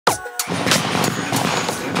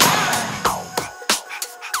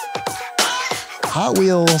Hot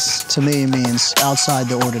Wheels to me means outside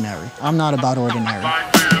the ordinary. I'm not about ordinary.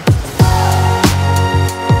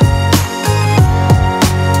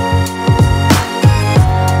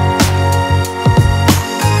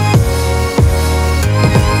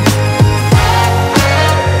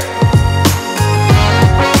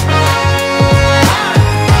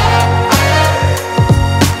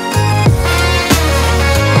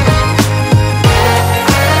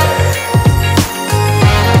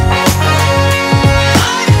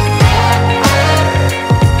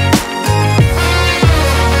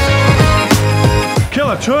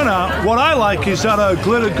 Turnout. What I like is that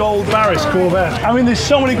glitter gold Barris Corvette. I mean, there's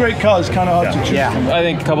so many great cars, kind of hard to choose. Yeah, I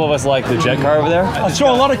think a couple of us like the jet car over there. I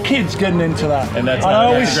saw a lot of kids getting into that. And that's I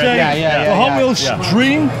always say the Hot Wheels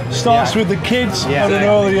dream starts with the kids at an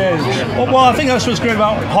early age. Well, I think that's what's great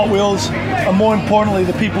about Hot Wheels, and more importantly,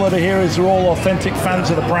 the people that are here is they're all authentic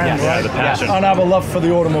fans of the brand, right? The passion. And have a love for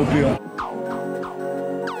the automobile.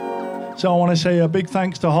 So I want to say a big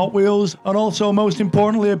thanks to Hot Wheels, and also, most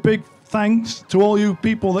importantly, a big thanks to all you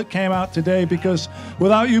people that came out today, because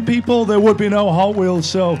without you people, there would be no Hot Wheels.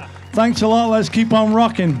 So thanks a lot. Let's keep on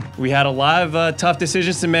rocking. We had a lot of tough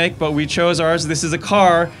decisions to make, but we chose ours. This is a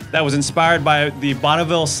car that was inspired by the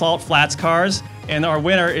Bonneville Salt Flats cars, and our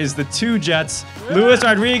winner is the 2 Jets. Luis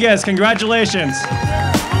Rodriguez, congratulations.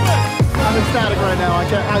 I'm ecstatic right now. I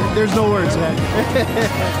can't, there's no words,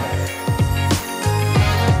 man.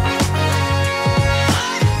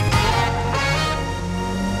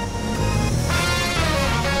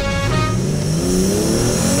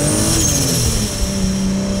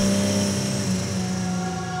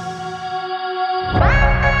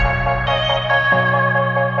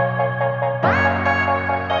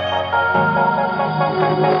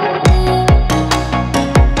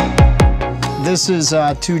 This is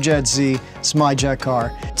 2 Jet Z. It's my jet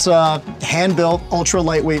car. It's a hand-built, ultra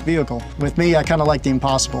lightweight vehicle. With me, I kind of like the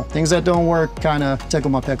impossible. Things that don't work kind of tickle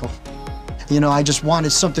my pickle. You know, I just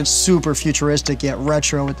wanted something super futuristic yet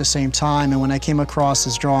retro at the same time. And when I came across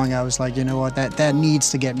this drawing, I was like, you know what, that needs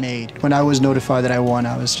to get made. When I was notified that I won,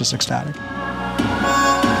 I was just ecstatic.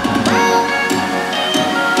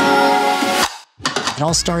 It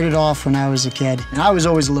all started off when I was a kid, and I was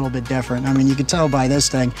always a little bit different. I mean, you could tell by this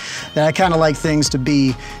thing that I kind of like things to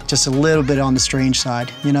be just a little bit on the strange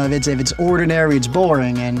side. You know, if it's ordinary, it's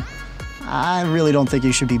boring, and I really don't think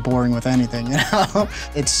you should be boring with anything, you know?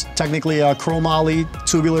 It's technically a chromoly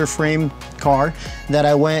tubular frame car that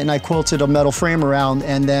I went and I quilted a metal frame around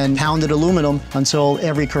and then pounded aluminum until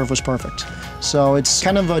every curve was perfect. So it's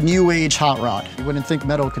kind of a new age hot rod. You wouldn't think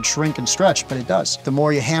metal could shrink and stretch, but it does. The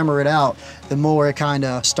more you hammer it out, the more it kind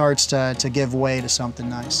of starts to give way to something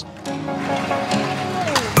nice.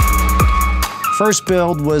 First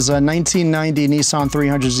build was a 1990 Nissan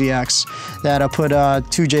 300ZX that I put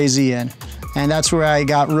 2JZ in. And that's where I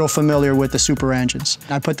got real familiar with the super engines.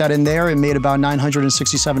 I put that in there and made about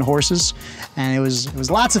 967 horses. And it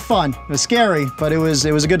was lots of fun. It was scary, but it was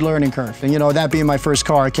a good learning curve. And you know, that being my first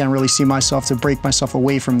car, I can't really see myself to break myself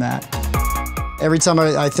away from that. Every time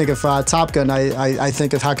I think of Top Gun, I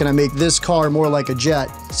think of how can I make this car more like a jet.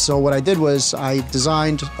 So what I did was I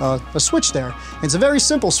designed a switch there. It's a very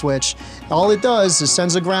simple switch. All it does is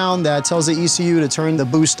sends a ground that tells the ECU to turn the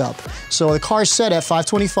boost up. So the car's set at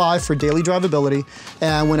 525 for daily drivability,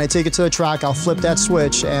 and when I take it to the track, I'll flip that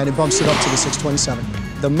switch and it bumps it up to the 627.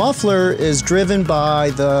 The muffler is driven by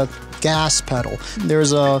the gas pedal.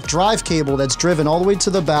 There's a drive cable that's driven all the way to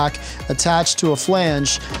the back, attached to a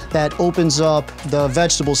flange that opens up the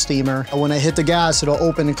vegetable steamer. When I hit the gas, it'll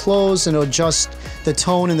open and close, and it'll adjust the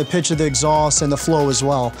tone and the pitch of the exhaust and the flow as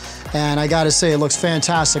well. And I gotta say, it looks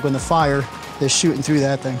fantastic when the fire is shooting through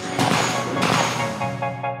that thing.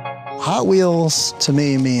 Hot Wheels to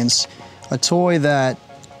me means a toy that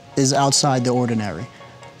is outside the ordinary.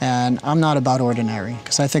 And I'm not about ordinary,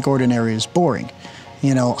 because I think ordinary is boring.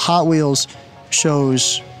 You know, Hot Wheels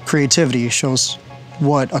shows creativity, shows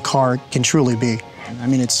what a car can truly be. I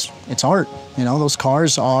mean, it's art. You know, those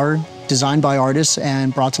cars are designed by artists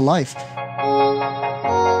and brought to life.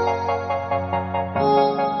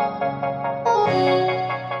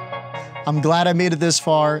 I'm glad I made it this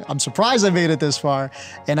far. I'm surprised I made it this far.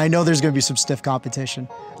 And I know there's gonna be some stiff competition.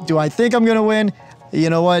 Do I think I'm gonna win? You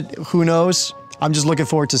know what? Who knows? I'm just looking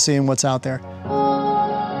forward to seeing what's out there.